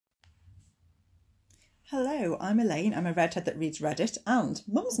Hello, I'm Elaine. I'm a redhead that reads Reddit and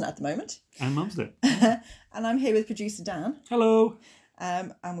Mumsnet at the moment. And Mumsnet. And I'm here with producer Dan. Hello.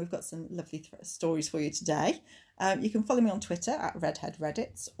 And we've got some lovely stories for you today. You can follow me on Twitter at Redhead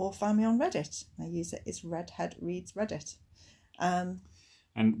Reddits or find me on Reddit. My user is Redhead Reads Reddit. And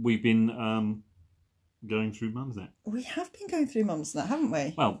we've been going through Mumsnet. We have been going through Mumsnet, haven't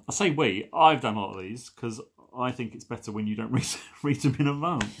we? Well, I say we. I've done a lot of these because I think it's better when you don't read them in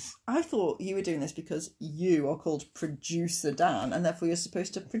advance. I thought you were doing this because you are called Producer Dan and therefore you're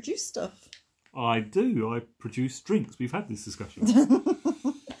supposed to produce stuff. I do. I produce drinks. We've had this discussion.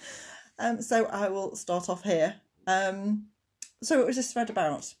 So I will start off here. So what was this thread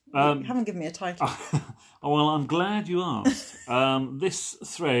about? You haven't given me a title. Well, I'm glad you asked. This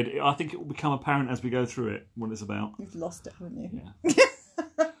thread, I think it will become apparent as we go through it what it's about. You've lost it, haven't you? Yeah.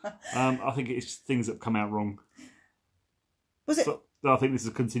 I think it's things that come out wrong. Was it? So, I think this is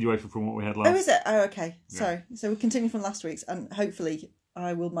a continuation from what we had last. Oh, is it? Oh, okay. Yeah. Sorry. So we continue from last week's, and hopefully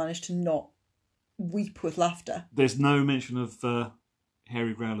I will manage to not weep with laughter. There's no mention of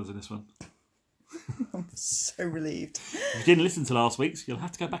hairy growlers in this one. I'm so relieved. If you didn't listen to last week's, you'll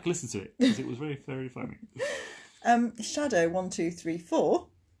have to go back and listen to it because it was very, very funny. Shadow1234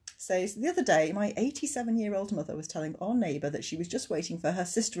 says, the other day my 87-year-old mother was telling our neighbour that she was just waiting for her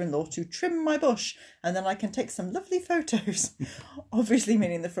sister-in-law to trim my bush and then I can take some lovely photos. Obviously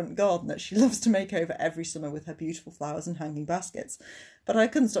meaning the front garden that she loves to make over every summer with her beautiful flowers and hanging baskets. But I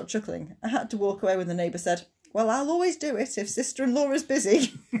couldn't stop chuckling. I had to walk away when the neighbour said, well, I'll always do it if sister-in-law is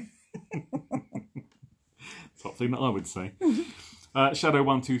busy. Top thing that I would say.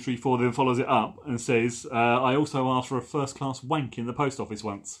 Shadow1234 then follows it up and says, I also asked for a first-class wank in the post office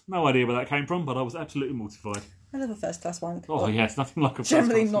once. No idea where that came from, but I was absolutely mortified. I love a first-class wank. Oh, yes, nothing like a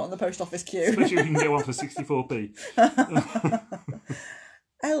Generally first-class not in the post office queue. Especially if you can get one for 64p.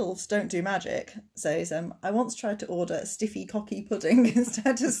 Elves Don't Do Magic says, I once tried to order stiffy cocky pudding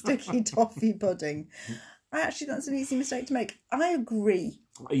instead of sticky toffee pudding. I actually think that's an easy mistake to make. I agree.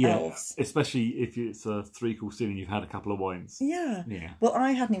 Yeah, Elves. especially if it's a 3-course dinner and you've had a couple of wines. Yeah. Yeah. Well,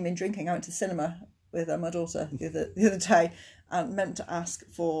 I hadn't even been drinking. I went to the cinema with my daughter the other day and meant to ask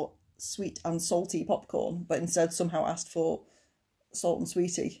for sweet and salty popcorn, but instead somehow asked for salt and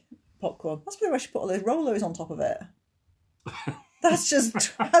sweetie popcorn. That's probably why she put all those Rolos on top of it. That's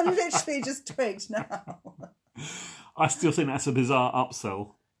just... I literally just twigged now. I still think that's a bizarre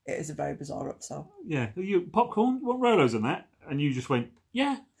upsell. It is a very bizarre upsell. Yeah. You popcorn? You want Rolos in that? And you just went,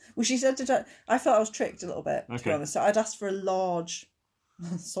 yeah. Well, she said, I felt I was tricked a little bit, to be Okay. honest. So I'd asked for a large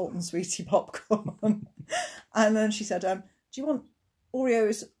salt and sweetie popcorn. And then she said, do you want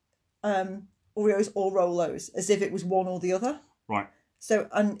Oreos or Rolos? As if it was one or the other. Right. So,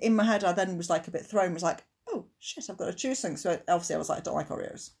 and in my head, I then was like a bit thrown, was like, oh, shit, I've got to choose something. So obviously I was like, I don't like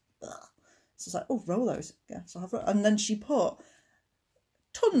Oreos. Ugh. So it's like, oh, Rolos. Yeah, so I'll have and then she put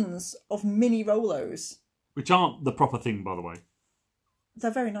tons of mini Rolos. Which aren't the proper thing, by the way. They're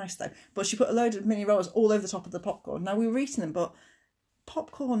very nice though. But she put a load of mini Rolos all over the top of the popcorn. Now we were eating them, but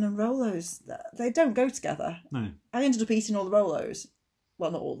popcorn and Rolos, they don't go together. No. I ended up eating all the Rolos.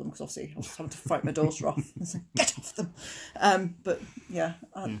 Well, not all of them, because obviously I was having to fight my daughter off. I was like, get off them. But yeah,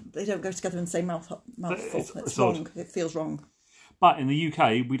 they don't go together in the same mouthful. It's wrong. It feels wrong. But in the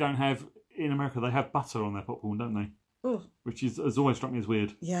UK, we don't have... In America, they have butter on their popcorn, don't they? Oh. Which has always struck me as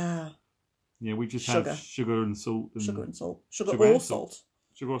weird. Yeah. Yeah, we just Sugar. have sugar and salt. And Sugar and salt. Sugar Sugar or and salt.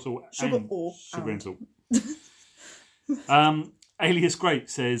 Sugar or salt. Sugar and or sugar and and. salt. Alias Grape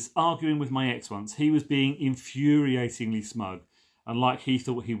says, arguing with my ex once, he was being infuriatingly smug and like he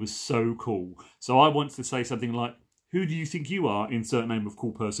thought he was so cool. So I wanted to say something like, who do you think you are? Insert name of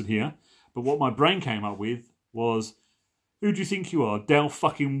cool person here. But what my brain came up with was, who do you think you are? Dale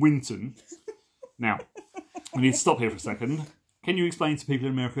fucking Winton. Now, we need to stop here for a second. Can you explain to people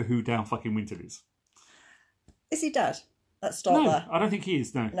in America who Dale fucking Winton is? Is he dead? Let's start No, there. I don't think he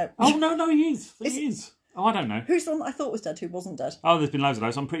is, no. No. Oh, no, he is. He is. Oh, I don't know. Who's the one that I thought was dead who wasn't dead? Oh, there's been loads of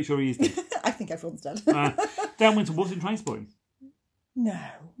those. I'm pretty sure he is dead. I think everyone's dead. Dale Winton was in Trainspotting. No.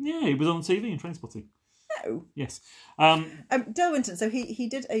 Yeah, he was on TV in Trainspotting. No. Yes. Dale Winton, so he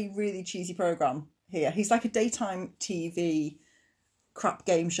did a really cheesy programme here. He's like a daytime TV crap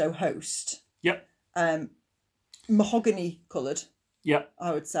game show host. Yep. Mahogany coloured, Yep.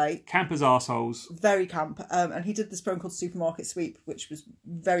 I would say. Camp as arseholes. Very camp. And he did this program called Supermarket Sweep, which was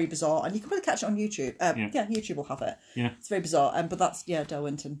very bizarre. And you can probably catch it on YouTube. Yeah, YouTube will have it. Yeah. It's very bizarre. But that's, Dale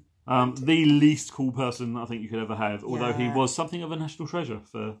Winton. The least cool person I think you could ever have, although he Yeah. was something of a national treasure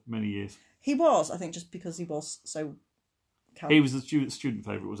for many years. He was, I think, just because he was so camp. He was a student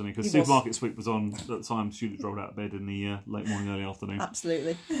favourite, wasn't he? Because He was. Supermarket Sweep was on at the time students rolled out of bed in the late morning, early afternoon.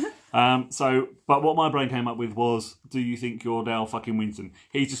 Absolutely. But what my brain came up with was, do you think you're Dale fucking Winton?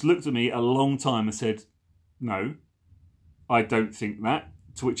 He just looked at me a long time and said, no, I don't think that.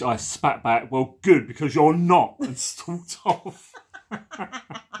 To which I spat back, well, good, because you're not, and stalked off.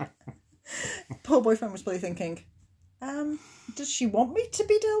 Poor boyfriend was probably thinking, does she want me to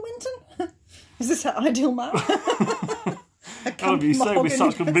be Dale Winton? Is this her ideal man? Oh, you say with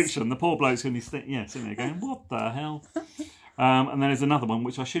such conviction, the poor bloke's going to be sitting there going, what the hell? And then there's another one,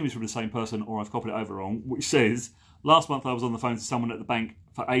 which I assume is from the same person, or I've copied it over wrong, which says, last month I was on the phone to someone at the bank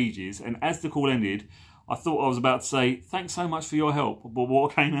for ages, and as the call ended, I thought I was about to say, thanks so much for your help, but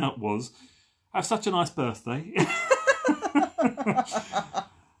what came out was, have such a nice birthday.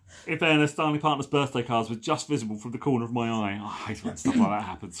 In fairness, Stanley Partner's birthday cards were just visible from the corner of my eye. I hate when stuff like that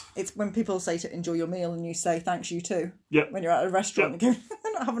happens. It's when people say to enjoy your meal and you say thanks, you too. Yep. When you're at a restaurant and you go,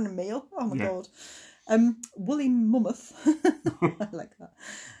 they're not having a meal. Oh my God. Woolly Mummeth, I like that,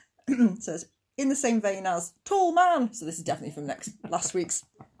 says, in the same vein as tall man. So this is definitely from last week's.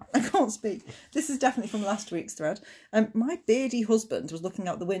 I can't speak. This is definitely from last week's thread. My beardy husband was looking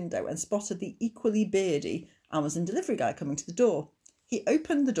out the window and spotted the equally beardy Amazon delivery guy coming to the door. He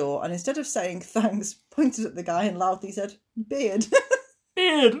opened the door and instead of saying thanks, pointed at the guy and loudly said, beard.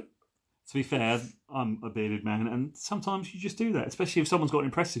 Beard! To be fair, I'm a bearded man, and sometimes you just do that, especially if someone's got an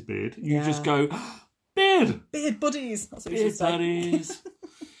impressive beard. You just go, beard! Beard buddies. That's what you Beard should say. buddies.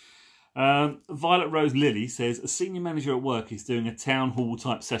 Violet Rose Lilly says, a senior manager at work is doing a town hall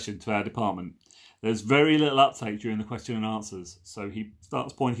type session to our department. There's very little uptake during the question and answers, so he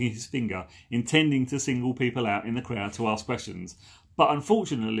starts pointing his finger, intending to single people out in the crowd to ask questions. But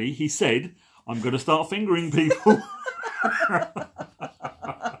unfortunately, he said, I'm going to start fingering people.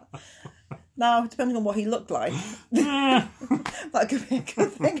 Now, depending on what he looked like, that could be a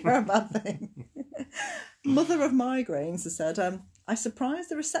good thing or a bad thing. Mother of Migraines has said, I surprised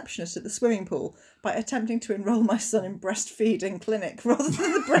the receptionist at the swimming pool by attempting to enrol my son in breastfeeding clinic rather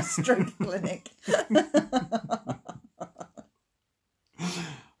than the breaststroke clinic.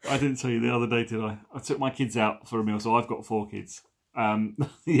 I didn't tell you the other day, did I? I took my kids out for a meal, so I've got 4 kids.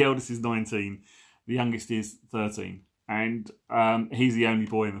 The eldest is 19, the youngest is 13, and he's the only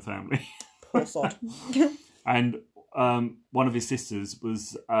boy in the family. Poor sod. And one of his sisters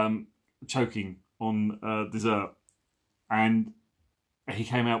was choking on dessert, and he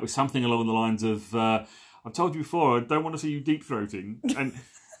came out with something along the lines of, I've told you before, I don't want to see you deep-throating. And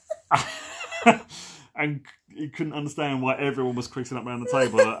and he couldn't understand why everyone was creasing up around the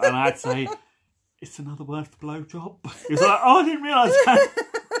table. And I had to say, it's another word for blowjob. He was like, oh, I didn't realise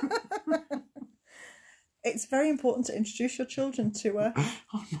that. It's very important to introduce your children to I'm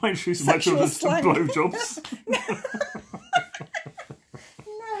not introducing my children to blowjobs.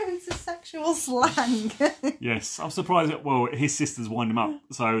 It's a sexual slang. Yes, I'm surprised that, his sisters wind him up,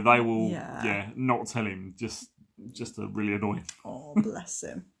 so they will, not tell him, just to really annoy him. Oh, bless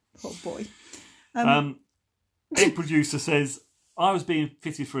him. Poor boy. Egg producer says, I was being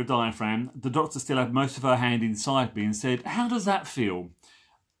fitted for a diaphragm. The doctor still had most of her hand inside me and said, how does that feel?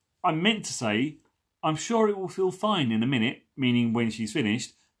 I meant to say, I'm sure it will feel fine in a minute, meaning when she's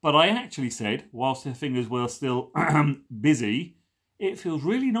finished, but I actually said, whilst her fingers were still busy, it feels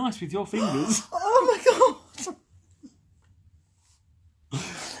really nice with your fingers. Oh my God.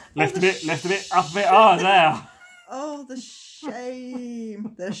 Left a bit, up a bit, there. Oh, the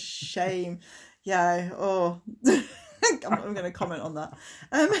shame. The shame. Yeah, I'm not even going to comment on that.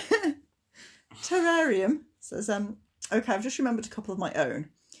 Terrarium says, okay, I've just remembered a couple of my own.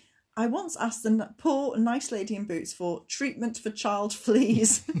 I once asked the poor nice lady in boots for treatment for child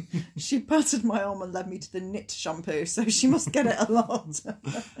fleas. She patted my arm and led me to the knit shampoo, so she must get it a lot.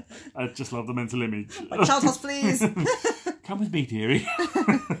 I just love the mental image. My child has fleas. Come with me, dearie.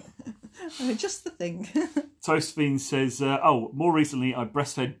 Just the thing. Toastfiend says, more recently I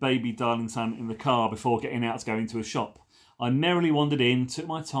breastfed baby darling son in the car before getting out to go into a shop. I merrily wandered in, took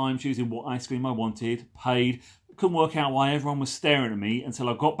my time choosing what ice cream I wanted, paid, couldn't work out why everyone was staring at me until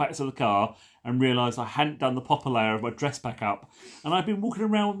I got back to the car and realised I hadn't done the popper layer of my dress back up, and I'd been walking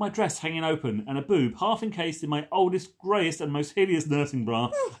around with my dress hanging open and a boob half encased in my oldest, greyest and most hideous nursing bra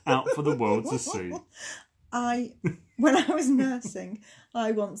out for the world to see. When I was nursing,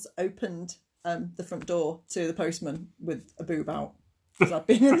 I once opened the front door to the postman with a boob out because I'd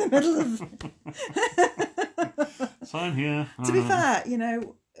been in the middle of... Sign here. To be fair,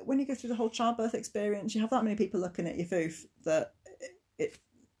 when you go through the whole childbirth experience, you have that many people looking at your foof that it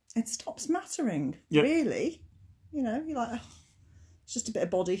stops mattering, really. You're like, it's just a bit of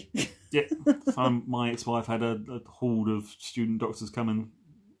body. Yeah. My ex-wife had a horde of student doctors come and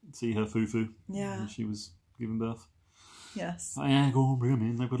see her foo-foo. Yeah. When she was giving birth. Yes. Oh, yeah, go on, bring them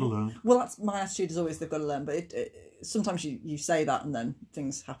in. They've got to learn. Well, that's my attitude is always they've got to learn. But sometimes you say that and then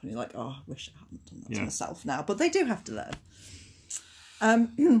things happen. You're like, oh, I wish I hadn't done that to myself now. But they do have to learn.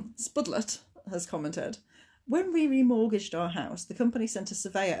 Spudlet has commented, when we remortgaged our house, the company sent a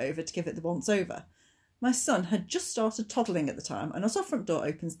surveyor over to give it the once over. My son had just started toddling at the time, and as our front door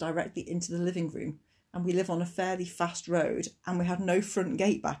opens directly into the living room, and we live on a fairly fast road, and we had no front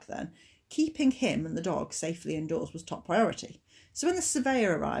gate back then, keeping him and the dog safely indoors was top priority. So when the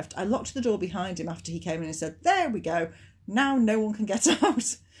surveyor arrived, I locked the door behind him after he came in and said, there we go, now no one can get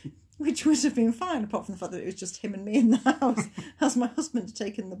out. Which would have been fine, apart from the fact that it was just him and me in the house, as my husband had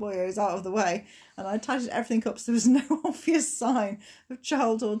taken the boyos out of the way, and I tidied everything up so there was no obvious sign of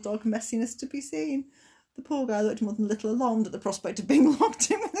child or dog messiness to be seen. The poor guy looked more than a little alarmed at the prospect of being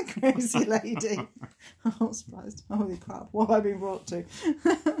locked in with a crazy lady. I'm not surprised. Holy crap, what have I been brought to?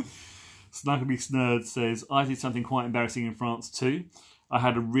 Snuggly Snurd says, I did something quite embarrassing in France too. I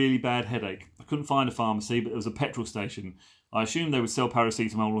had a really bad headache. I couldn't find a pharmacy, but there was a petrol station. I assumed they would sell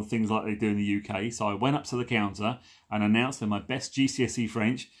paracetamol or things like they do in the UK, so I went up to the counter and announced in my best GCSE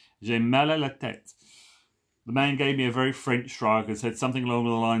French, J'ai mal à la tête. The man gave me a very French shrug and said something along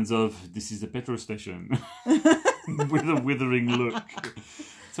the lines of, this is a petrol station, with a withering look.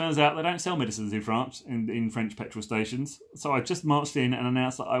 Turns out they don't sell medicines in France, in French petrol stations, so I just marched in and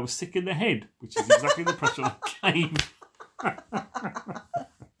announced that I was sick in the head, which is exactly the pressure I gave.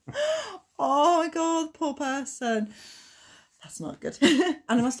 Oh my God, poor person. That's not good. And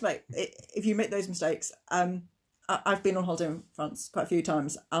I must admit, if you make those mistakes, I've been on holiday in France quite a few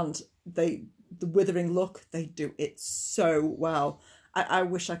times, and the withering look, they do it so well. I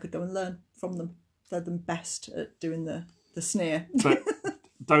wish I could go and learn from them. They're the best at doing the sneer. But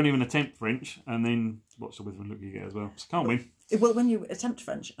don't even attempt French, and then watch the withering look you get as well. So can't win. Well, when you attempt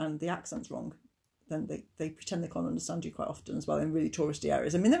French and the accent's wrong, then they pretend they can't understand you quite often as well in really touristy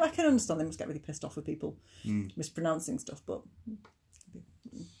areas. I mean, I can understand they must get really pissed off with people mispronouncing stuff, but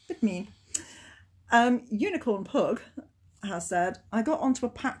a bit mean. Unicorn Pug has said, I got onto a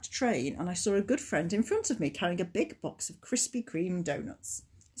packed train and I saw a good friend in front of me carrying a big box of Krispy Kreme donuts.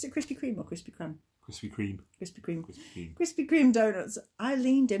 Is it Krispy Kreme or Krispy Kreme? Krispy Kreme. Krispy Kreme. Krispy Kreme. Krispy Kreme donuts. I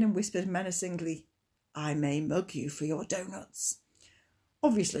leaned in and whispered menacingly, I may mug you for your donuts.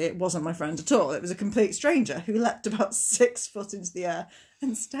 Obviously, it wasn't my friend at all. It was a complete stranger who leapt about 6 foot into the air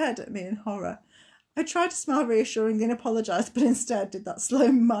and stared at me in horror. I tried to smile reassuringly and apologised, but instead did that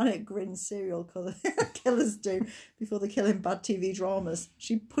slow manic grin serial killers do before they kill in bad TV dramas.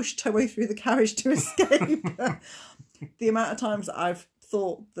 She pushed her way through the carriage to escape. The amount of times that I've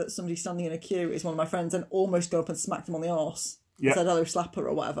thought that somebody standing in a queue is one of my friends and almost go up and smack them on the arse, said hello slapper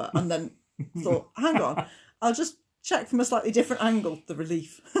or whatever, and then thought, hang on, I'll just check from a slightly different angle. The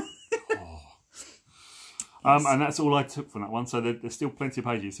relief. And that's all I took from that one. So there's still plenty of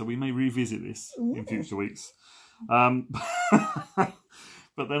pages. So we may revisit this in future weeks. But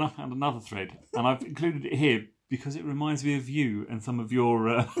then I found another thread, and I've included it here because it reminds me of you and some of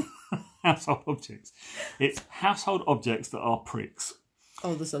your household objects. It's household objects that are pricks.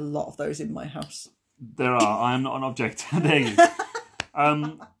 Oh, there's a lot of those in my house. There are. I am not an object. There you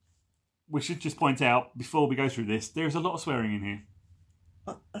go. We should just point out, before we go through this, there's a lot of swearing in here.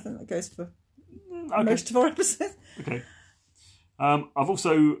 I think that goes for most of our episodes. Okay. I've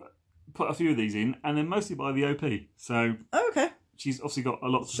also put a few of these in, and they're mostly by the OP. So okay. She's obviously got a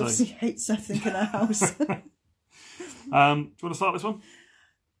lot to she say. Obviously hates everything in her house. Do you want to start this one?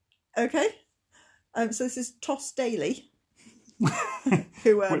 Okay. So this is Toss Daly.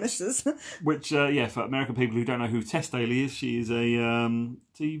 Who misses. Which, for American people who don't know who Tess Daly is, she is a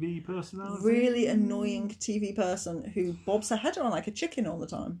TV personality. Really annoying TV person who bobs her head around like a chicken all the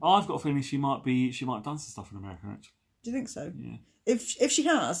time. I've got a feeling she might have done some stuff in America, actually. Do you think so? Yeah. If she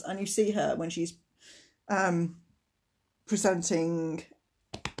has, and you see her when she's presenting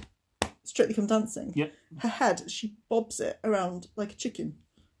Strictly Come Dancing, yep. Her head, she bobs it around like a chicken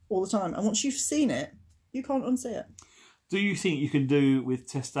all the time. And once you've seen it, you can't unsee it. Do you think you can do with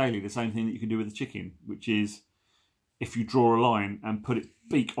Tess Daly the same thing that you can do with a chicken, which is if you draw a line and put its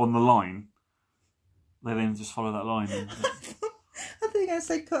beak on the line, they then just follow that line? And... I think I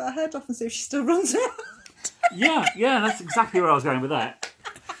say cut her head off and see if she still runs around. Yeah, that's exactly where I was going with that.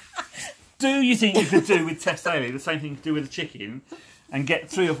 Do you think you could do with Tess Daly the same thing you could do with a chicken and get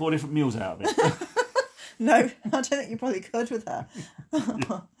 3 or 4 different meals out of it? No, I don't think you probably could with her.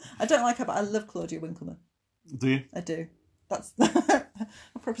 I don't like her, but I love Claudia Winkleman. Do you? I do. That's a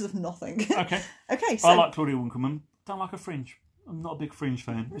purpose of nothing. Okay. So I like Claudia Winkleman. Don't like her fringe. I'm not a big fringe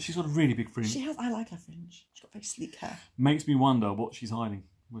fan. She's got a really big fringe. I like her fringe. She's got very sleek hair. Makes me wonder what she's hiding.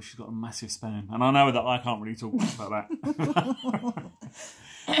 Well, she's got a massive span. And I know that I can't really talk much about that.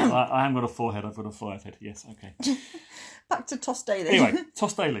 I haven't got a forehead, I've got a five-head. Yes, okay. Back to Toss Daily. Anyway,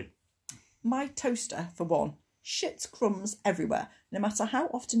 Toss Daily. My toaster, for one, shits crumbs everywhere. No matter how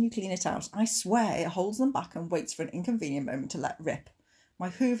often you clean it out, I swear it holds them back and waits for an inconvenient moment to let rip. My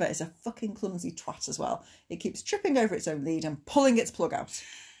Hoover is a fucking clumsy twat as well. It keeps tripping over its own lead and pulling its plug out.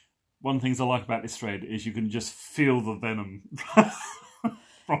 One of the things I like about this thread is you can just feel the venom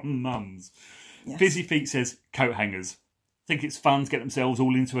from mums. Yes. Busy Feet says, coat hangers. Think it's fun to get themselves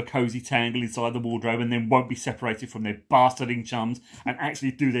all into a cosy tangle inside the wardrobe and then won't be separated from their bastarding chums and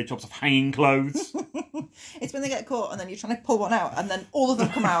actually do their jobs of hanging clothes. It's when they get caught and then you're trying to pull one out and then all of them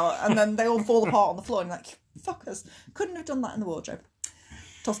come out and then they all fall apart on the floor and you're like, fuckers, couldn't have done that in the wardrobe.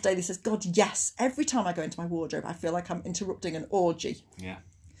 Toss Daily says, God, yes, every time I go into my wardrobe, I feel like I'm interrupting an orgy. Yeah.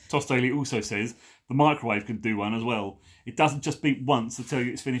 Toss Daily also says the microwave can do one as well. It doesn't just beep once to tell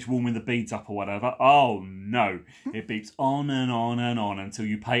you it's finished warming the beads up or whatever. Oh, no. It beeps on and on and on until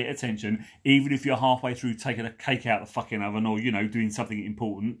you pay attention, even if you're halfway through taking a cake out of the fucking oven or, you know, doing something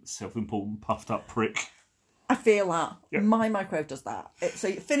important, self-important, puffed up prick. I feel that. Yep. My microwave does that. So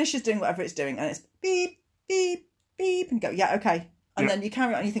it finishes doing whatever it's doing and it's beep, beep, beep, and you go, yeah, okay. And then you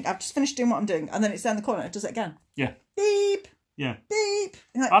carry on and you think, I've just finished doing what I'm doing. And then it's down the corner, it does it again. Yeah. Beep, Yeah. beep.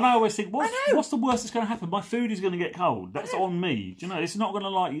 And I always think, what's the worst that's going to happen? My food is going to get cold. That's on me. Do you know, it's not going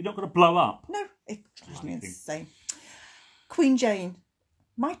to you're not going to blow up. No, it drives me insane. Queen Jane,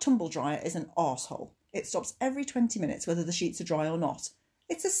 my tumble dryer is an arsehole. It stops every 20 minutes whether the sheets are dry or not.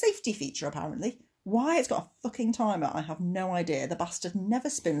 It's a safety feature, apparently. Why it's got a fucking timer, I have no idea. The bastard never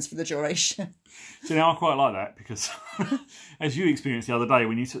spins for the duration. See, now I quite like that because, as you experienced the other day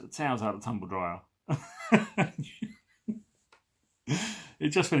when you took the towels out of the tumble dryer, it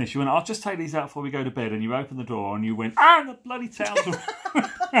just finished. You went, I'll just take these out before we go to bed. And you opened the drawer and you went, the bloody towels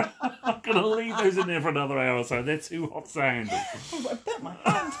are... I'm going to leave those in there for another hour or so. They're too hot to handle. Oh, I burnt my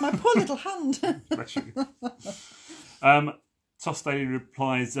hand, my poor little hand. Bless you. Toss Daily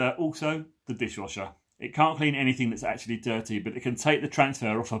replies, also the dishwasher. It can't clean anything that's actually dirty, but it can take the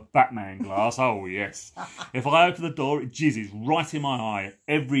transfer off a Batman glass. Oh, yes. If I open the door, it jizzes right in my eye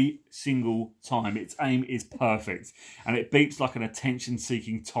every single time. Its aim is perfect. And it beeps like an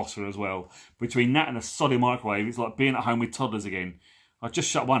attention-seeking tosser as well. Between that and a solid microwave, it's like being at home with toddlers again. I just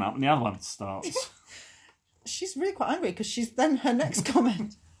shut one up and the other one starts. She's really quite angry because she's then her next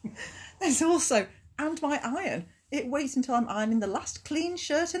comment. There's also, and my iron. It waits until I'm ironing the last clean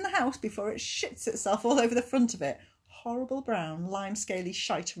shirt in the house before it shits itself all over the front of it. Horrible brown, lime-scaly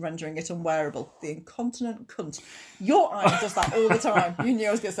shite rendering it unwearable. The incontinent cunt. Your iron does that all the time. You knew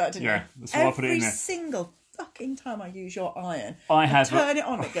I was going to say that, didn't you? Yeah, that's why I put it in there. Every single fucking time I use your iron, turn it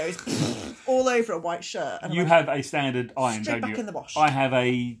on, it goes all over a white shirt. And you have a standard iron, straight don't back you? in the wash. I have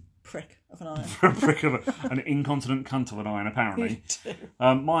a... prick of an iron. an incontinent cunt of an iron, apparently.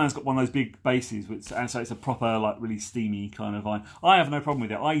 Mine's got one of those big bases, and so it's a proper, like, really steamy kind of iron. I have no problem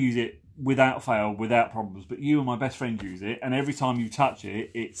with it. I use it without fail, without problems. But you and my best friend use it, and every time you touch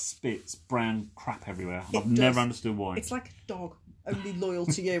it, it spits brown crap everywhere. I've never understood why. It's like a dog, only loyal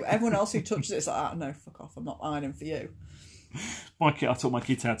to you. Everyone else who touches it's like, no, fuck off, I'm not ironing for you. I taught my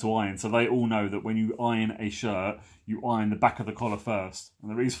kids how to iron, so they all know that when you iron a shirt, you iron the back of the collar first. And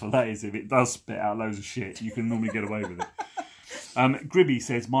the reason for that is if it does spit out loads of shit, you can normally get away with it. Gribby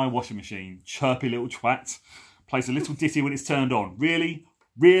says, my washing machine, chirpy little twat, plays a little ditty when it's turned on. Really?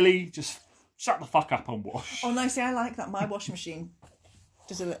 Really? Just shut the fuck up and wash. Oh no, see, I like that. My washing machine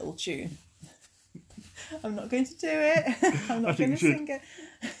does a little tune. I'm not going to do it. I'm not going to sing it.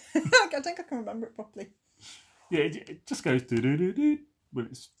 I think I can remember it properly. Yeah, it just goes do-do-do-do when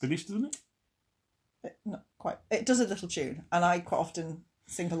it's finished, doesn't it? Not quite. It does a little tune, and I quite often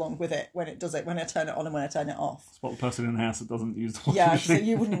sing along with it when it does it, when I turn it on and when I turn it off. Spot the person in the house that doesn't use the washing machine. So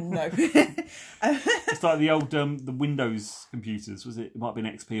you wouldn't know. It's like the old the Windows computers, was it? It might be an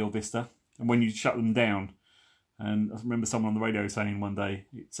XP or Vista. And when you shut them down, and I remember someone on the radio saying one day,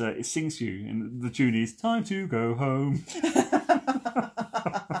 it sings to you, and the tune is, time to go home.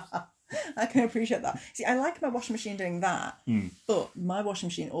 I can appreciate that. See, I like my washing machine doing that, but my washing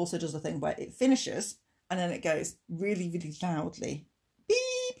machine also does the thing where it finishes and then it goes really, really loudly,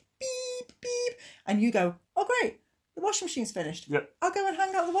 beep, beep, beep, and you go, oh great, the washing machine's finished. Yep. I'll go and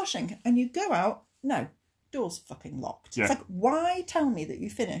hang out the washing. And you go out, no, door's fucking locked. Yeah. It's like, why tell me that you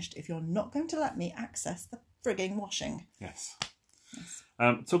finished if you're not going to let me access the frigging washing? Yes.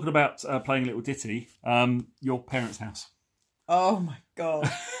 Talking about playing a little ditty, your parents' house. Oh my God.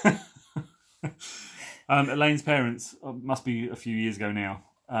 Elaine's parents, must be a few years ago now,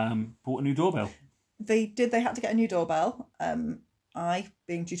 bought a new doorbell. They had to get a new doorbell. I,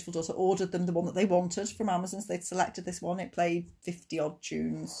 being dutiful daughter, ordered them the one that they wanted from Amazon. So they'd selected this one. It played 50 odd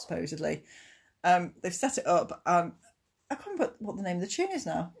tunes, supposedly. They've set it up. I can't remember what the name of the tune is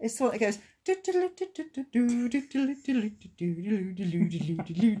now. It's the one that goes...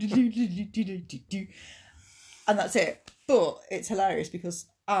 And that's it. But it's hilarious because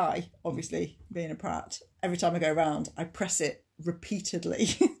I, obviously, being a prat, every time I go around, I press it repeatedly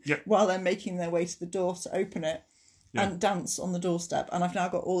while they're making their way to the door to open it and dance on the doorstep. And I've now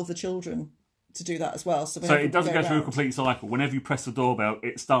got all of the children to do that as well. So it doesn't go through a complete cycle. Whenever you press the doorbell,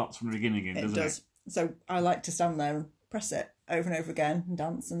 it starts from the beginning again, doesn't it? So I like to stand there and press it over and over again and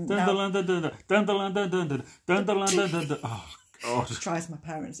dance. And oh, God. It drives my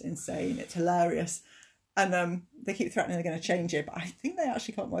parents insane. It's hilarious. And they keep threatening they're going to change it, but I think they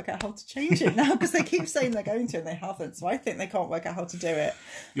actually can't work out how to change it now because they keep saying they're going to and they haven't. So I think they can't work out how to do it.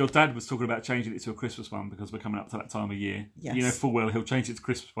 Your dad was talking about changing it to a Christmas one because we're coming up to that time of year. Yes. You know full well he'll change it to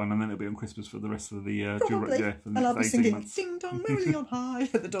Christmas one and then it'll be on Christmas for the rest of the Probably. for the And I'll be next 18 singing months. Ding Dong Merrily on High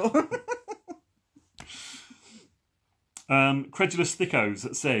at the door. Credulous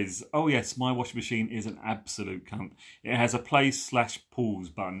Thickos says, "Oh yes, my washing machine is an absolute cunt. It has a play/pause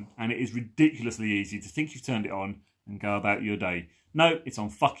button, and it is ridiculously easy to think you've turned it on and go about your day. No, it's on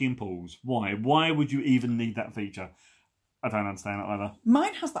fucking pause. Why? Why would you even need that feature? I don't understand it either.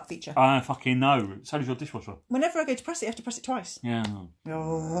 Mine has that feature. I fucking know. So does your dishwasher. Whenever I go to press it, you have to press it twice. Yeah.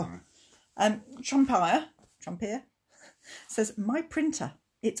 Oh. Trumpier says, my printer,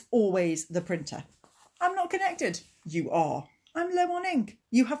 it's always the printer. I'm not connected. You are. I'm low on ink.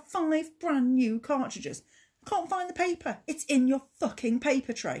 You have 5 brand new cartridges. Can't find the paper. It's in your fucking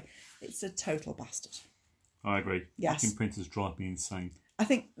paper tray. It's a total bastard. I agree. Yes. Fucking printers drive me insane. I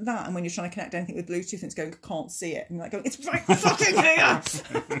think that, and when you're trying to connect anything with Bluetooth and it's going, can't see it, and you're like going, it's right fucking here!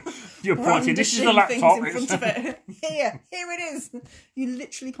 You're pointing, this is the laptop. Things in front of it. Here it is. You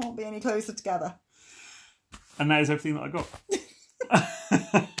literally can't be any closer together. And that is everything that I got.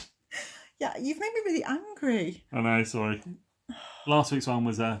 Yeah, you've made me really angry. I know, sorry. Last week's one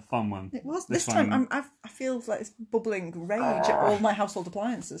was a fun one. It was. This time, I feel like it's bubbling rage at all my household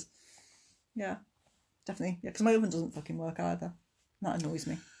appliances. Yeah, definitely. Yeah, because my oven doesn't fucking work either. That annoys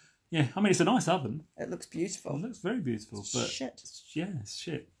me. Yeah, I mean, it's a nice oven. It looks beautiful. It looks very beautiful. But shit. Yeah, it's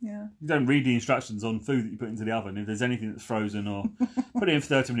shit. Yeah. You don't read the instructions on food that you put into the oven. If there's anything that's frozen or put it in for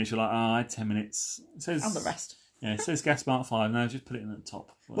 30 minutes, you're like, I had 10 minutes. It says, And the rest. Yeah, it says gas mark 5. No, just put it in at the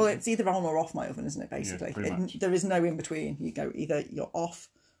top. Well, it's either on or off my oven, isn't it, basically? Yeah, pretty much. There is no in between. You go either you're off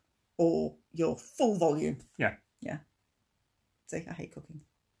or you're full volume. Yeah. Yeah. See, I hate cooking.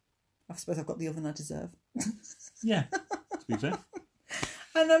 I suppose I've got the oven I deserve. Yeah, to be fair.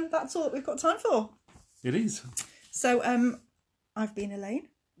 And that's all that we've got time for. It is. So, I've been Elaine.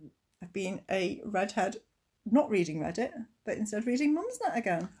 I've been a redhead, not reading Reddit, but instead reading Mumsnet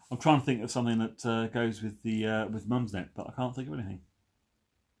again. I'm trying to think of something that goes with the with Mumsnet, but I can't think of anything.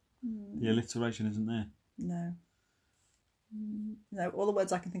 The alliteration isn't there. No. No, all the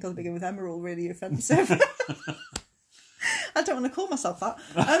words I can think of that begin with M are all really offensive. I don't want to call myself that.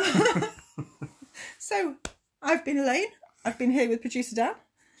 So, I've been Elaine. I've been here with producer Dan.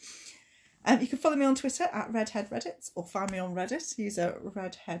 You can follow me on Twitter at Redhead Reddit or find me on Reddit. User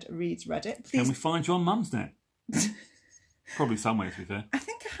Redhead Reads Reddit. Please. Can we find you on Mumsnet? Probably somewhere, to be fair. I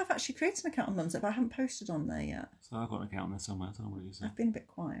think I have actually created an account on Mumsnet, but I haven't posted on there yet. So I've got an account on there somewhere. I don't know what you say. I've been a bit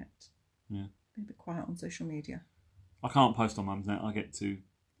quiet. Yeah. Been a bit quiet on social media. I can't post on Mumsnet. I get to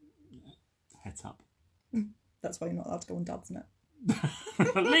het up. That's why you're not allowed to go on Dadsnet.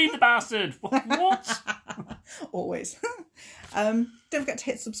 Leave the bastard! What? Always. Don't forget to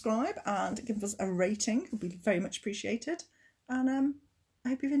hit subscribe and give us a rating. It would be very much appreciated. And I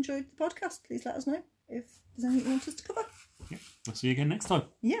hope you've enjoyed the podcast. Please let us know if there's anything you want us to cover. Yeah. We'll see you again next time.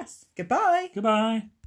 Yes. Goodbye. Goodbye.